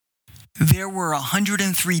There were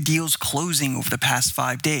 103 deals closing over the past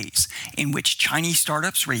 5 days, in which Chinese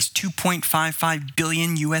startups raised 2.55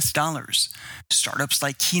 billion US dollars. Startups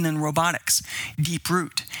like Keenan Robotics,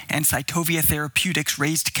 Deeproot, and Cytovia Therapeutics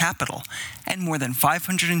raised capital, and more than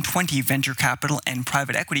 520 venture capital and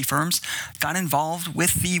private equity firms got involved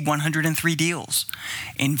with the 103 deals.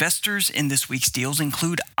 Investors in this week's deals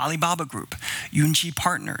include Alibaba Group, Yunqi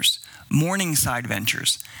Partners, Morningside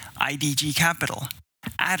Ventures, IDG Capital,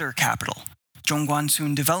 Adder Capital,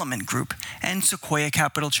 Zhongguancun Development Group, and Sequoia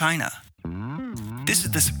Capital China. This is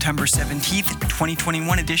the September 17th,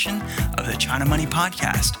 2021 edition of the China Money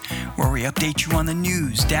Podcast, where we update you on the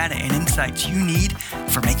news, data, and insights you need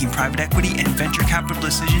for making private equity and venture capital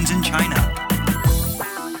decisions in China.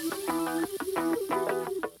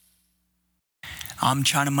 I'm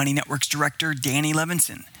China Money Network's director, Danny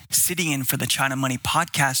Levinson, sitting in for the China Money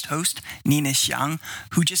Podcast host, Nina Xiang,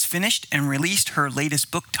 who just finished and released her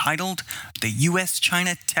latest book titled The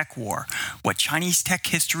U.S.-China Tech War, What Chinese Tech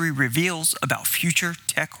History Reveals About Future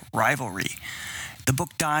Tech Rivalry. The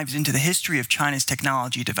book dives into the history of China's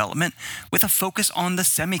technology development with a focus on the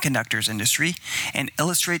semiconductors industry and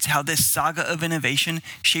illustrates how this saga of innovation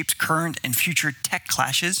shapes current and future tech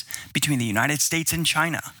clashes between the United States and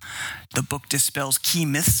China. The book dispels key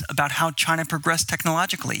myths about how China progressed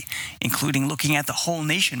technologically, including looking at the whole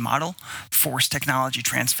nation model, forced technology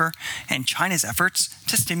transfer, and China's efforts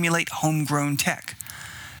to stimulate homegrown tech.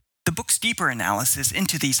 The book's deeper analysis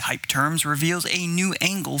into these hype terms reveals a new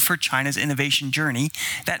angle for China's innovation journey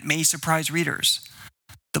that may surprise readers.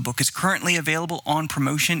 The book is currently available on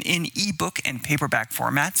promotion in ebook and paperback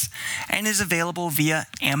formats and is available via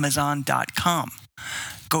Amazon.com.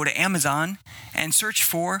 Go to Amazon and search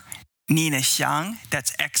for Nina Xiang,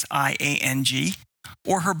 that's Xiang,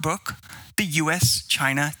 or her book, The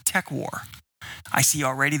U.S.-China Tech War. I see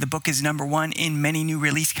already the book is number one in many new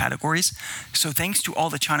release categories, so thanks to all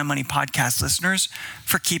the China Money Podcast listeners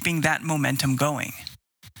for keeping that momentum going.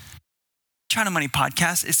 China Money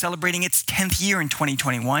Podcast is celebrating its 10th year in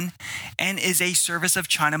 2021 and is a service of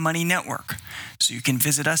China Money Network, so you can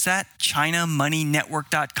visit us at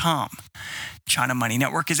ChinaMoneyNetwork.com. China Money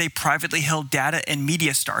Network is a privately held data and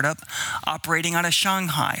media startup operating out of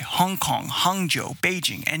Shanghai, Hong Kong, Hangzhou,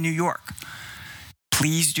 Beijing, and New York.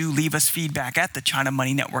 Please do leave us feedback at the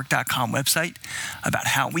ChinaMoneyNetwork.com website about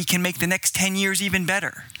how we can make the next 10 years even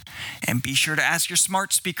better. And be sure to ask your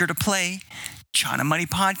smart speaker to play China Money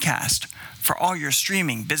Podcast for all your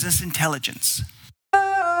streaming business intelligence.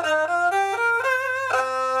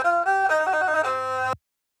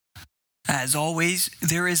 As always,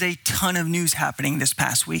 there is a ton of news happening this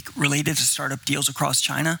past week related to startup deals across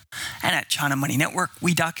China, and at China Money Network,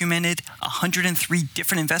 we documented 103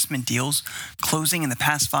 different investment deals closing in the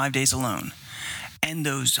past 5 days alone. And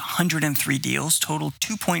those 103 deals totaled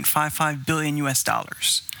 2.55 billion US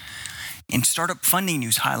dollars. In startup funding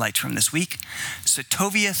news highlights from this week,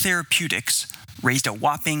 Cytovia Therapeutics raised a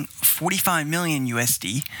whopping 45 million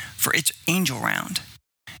USD for its angel round.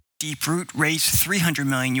 Deeproot raised 300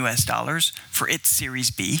 million US dollars for its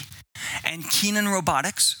Series B, and Keenan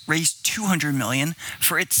Robotics raised 200 million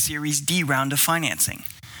for its Series D round of financing.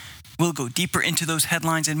 We'll go deeper into those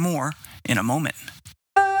headlines and more in a moment.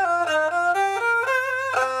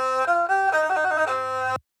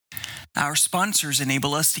 Our sponsors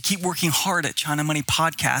enable us to keep working hard at China Money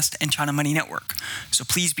Podcast and China Money Network, so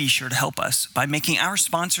please be sure to help us by making our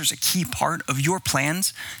sponsors a key part of your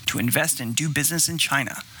plans to invest and do business in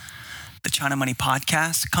China. The China Money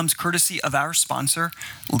Podcast comes courtesy of our sponsor,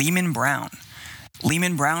 Lehman Brown.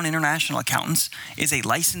 Lehman Brown International Accountants is a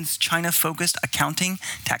licensed China-focused accounting,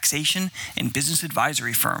 taxation, and business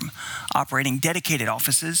advisory firm operating dedicated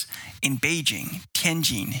offices in Beijing,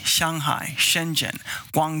 Tianjin, Shanghai, Shenzhen,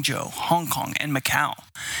 Guangzhou, Hong Kong, and Macau,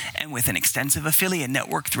 and with an extensive affiliate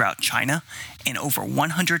network throughout China in over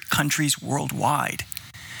 100 countries worldwide.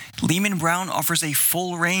 Lehman Brown offers a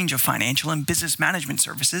full range of financial and business management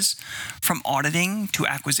services, from auditing to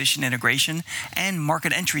acquisition integration and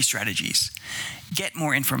market entry strategies. Get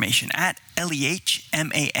more information at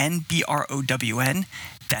LEHMANBROWN.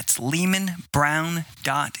 That's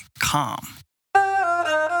LehmanBrown.com.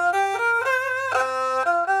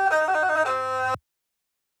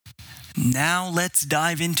 Now let's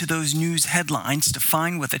dive into those news headlines to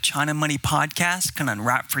find what the China Money Podcast can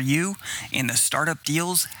unwrap for you in the startup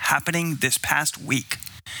deals happening this past week.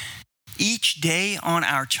 Each day on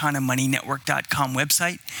our ChinaMoneyNetwork.com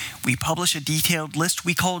website, we publish a detailed list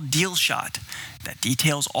we call Deal Shot that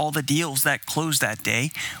details all the deals that close that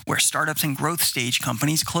day where startups and growth stage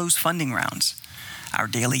companies close funding rounds. Our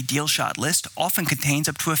daily Deal Shot list often contains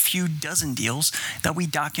up to a few dozen deals that we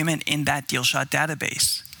document in that Deal Shot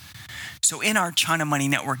database. So in our China Money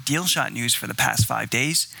Network Deal Shot news for the past 5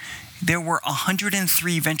 days, there were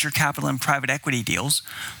 103 venture capital and private equity deals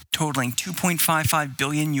totaling $2.55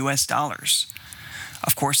 billion US dollars.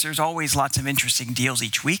 Of course, there's always lots of interesting deals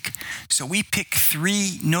each week, so we pick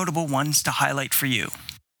 3 notable ones to highlight for you.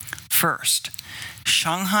 First,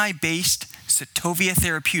 Shanghai-based Sotovia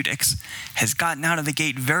Therapeutics has gotten out of the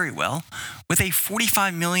gate very well with a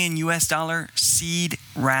 $45 million US dollar seed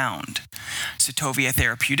round. Sotovia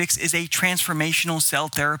Therapeutics is a transformational cell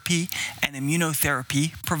therapy and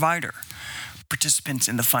immunotherapy provider. Participants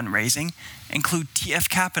in the fundraising include TF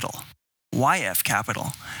Capital, YF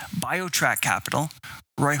Capital, BioTrack Capital,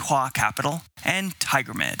 Ruihua Capital, and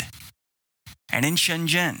TigerMed. And in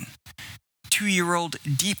Shenzhen, 2-year-old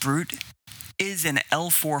Deeproot is an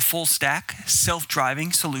L4 full-stack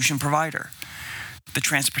self-driving solution provider. The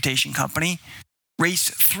transportation company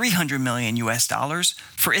raised $300 million US dollars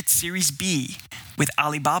for its Series B, with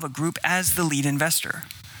Alibaba Group as the lead investor.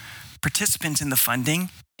 Participants in the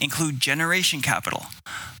funding include Generation Capital,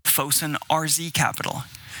 Fosun RZ Capital,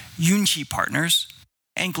 Yunqi Partners,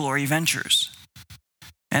 and Glory Ventures.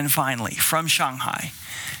 And finally, from Shanghai,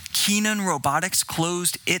 Kenan Robotics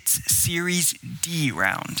closed its Series D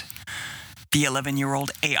round. The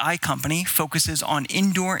 11-year-old AI company focuses on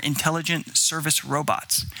indoor intelligent service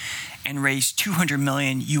robots and raised $200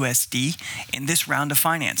 million USD in this round of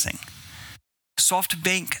financing.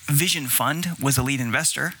 SoftBank Vision Fund was a lead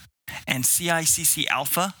investor, and CICC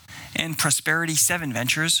Alpha and Prosperity 7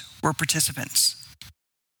 Ventures were participants.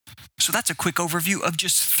 So that's a quick overview of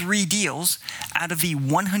just 3 deals out of the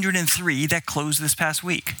 103 that closed this past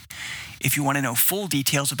week. If you want to know full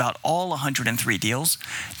details about all 103 deals,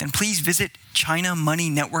 then please visit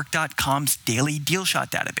ChinaMoneyNetwork.com's daily Deal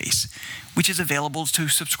Shot database, which is available to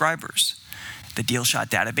subscribers. The Deal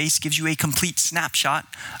Shot database gives you a complete snapshot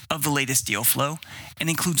of the latest deal flow and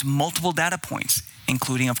includes multiple data points,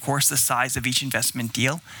 including, of course, the size of each investment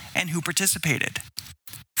deal and who participated.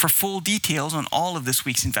 For full details on all of this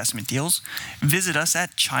week's investment deals, visit us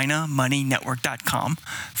at ChinaMoneyNetwork.com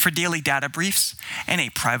for daily data briefs and a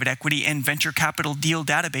private equity and venture capital deal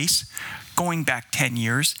database going back 10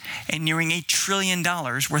 years and nearing $1 trillion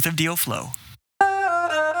worth of deal flow.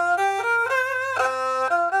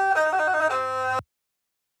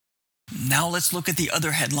 Now let's look at the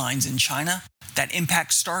other headlines in China that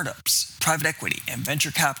impact startups, private equity, and venture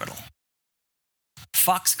capital.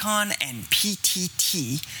 Foxconn and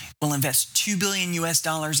PTT will invest $2 billion US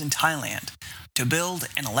dollars in Thailand to build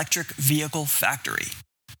an electric vehicle factory.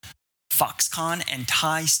 Foxconn and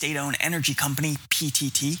Thai state-owned energy company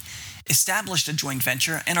PTT established a joint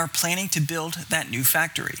venture and are planning to build that new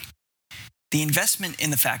factory. The investment in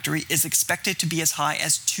the factory is expected to be as high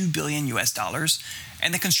as $2 billion US dollars,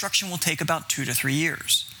 and the construction will take about 2 to 3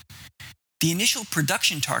 years. The initial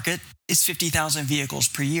production target is 50,000 vehicles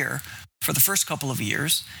per year for the first couple of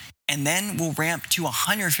years, and then will ramp to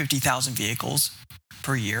 150,000 vehicles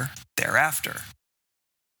per year thereafter.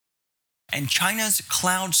 And China's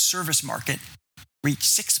cloud service market reached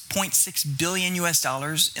 $6.6 billion US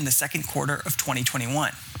dollars in the second quarter of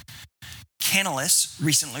 2021. Canalys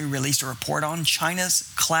recently released a report on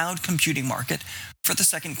China's cloud computing market for the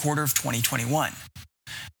second quarter of 2021.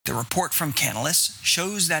 The report from Canalys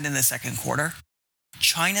shows that in the second quarter,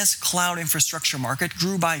 China's cloud infrastructure market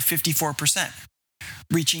grew by 54%,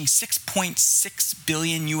 reaching $6.6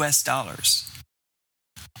 billion US dollars.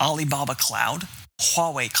 Alibaba Cloud,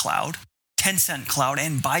 Huawei Cloud, Tencent Cloud,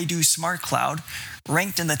 and Baidu Smart Cloud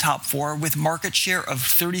ranked in the top 4 with market share of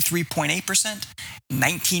 33.8%,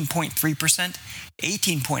 19.3%,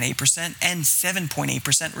 18.8%, and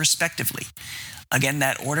 7.8% respectively. Again,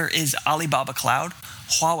 that order is Alibaba Cloud,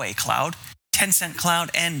 Huawei Cloud, Tencent Cloud,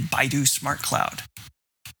 and Baidu Smart Cloud.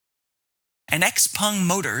 And XPeng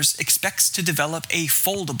Motors expects to develop a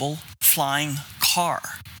foldable flying car.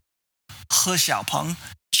 He Xiaopeng,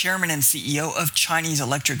 chairman and CEO of Chinese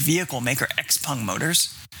electric vehicle maker XPeng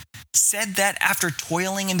Motors, said that after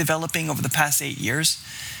toiling and developing over the past 8 years,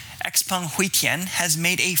 XPeng Huitian has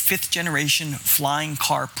made a 5th-generation flying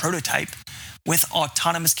car prototype with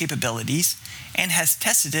autonomous capabilities and has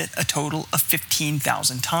tested it a total of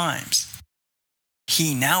 15,000 times.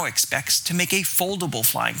 He now expects to make a foldable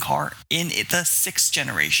flying car in the 6th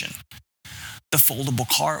generation. The foldable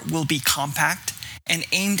car will be compact and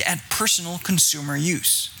aimed at personal consumer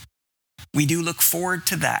use. We do look forward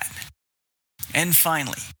to that. And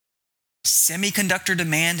finally, semiconductor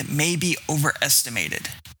demand may be overestimated.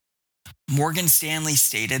 Morgan Stanley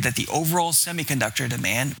stated that the overall semiconductor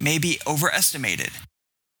demand may be overestimated.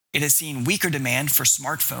 It has seen weaker demand for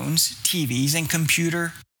smartphones, TVs, and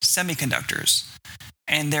computer semiconductors.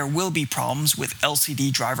 and there will be problems with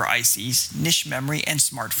LCD driver ICs, niche memory, and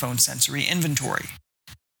smartphone sensory inventory.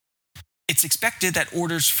 It's expected that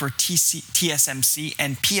orders for TSMC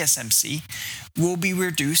and PSMC will be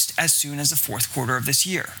reduced as soon as the fourth quarter of this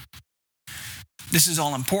year. This is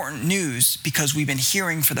all important news because we've been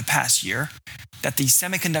hearing for the past year that the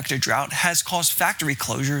semiconductor drought has caused factory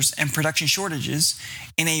closures and production shortages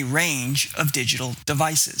in a range of digital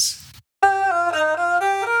devices.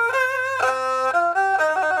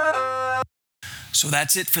 So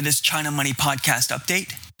that's it for this China Money Podcast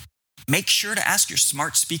update. Make sure to ask your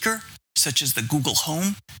smart speaker, such as the Google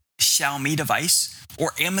Home, Xiaomi device,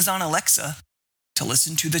 or Amazon Alexa, to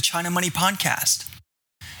listen to the China Money Podcast.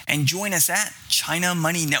 And join us at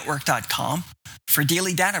ChinaMoneyNetwork.com for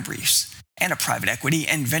daily data briefs and a private equity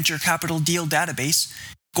and venture capital deal database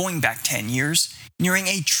going back 10 years, nearing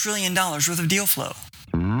 $1 trillion worth of deal flow.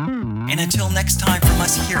 And until next time from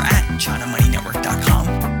us here at ChinaMoneyNetwork.com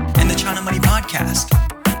and the China Money Podcast,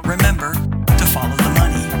 remember,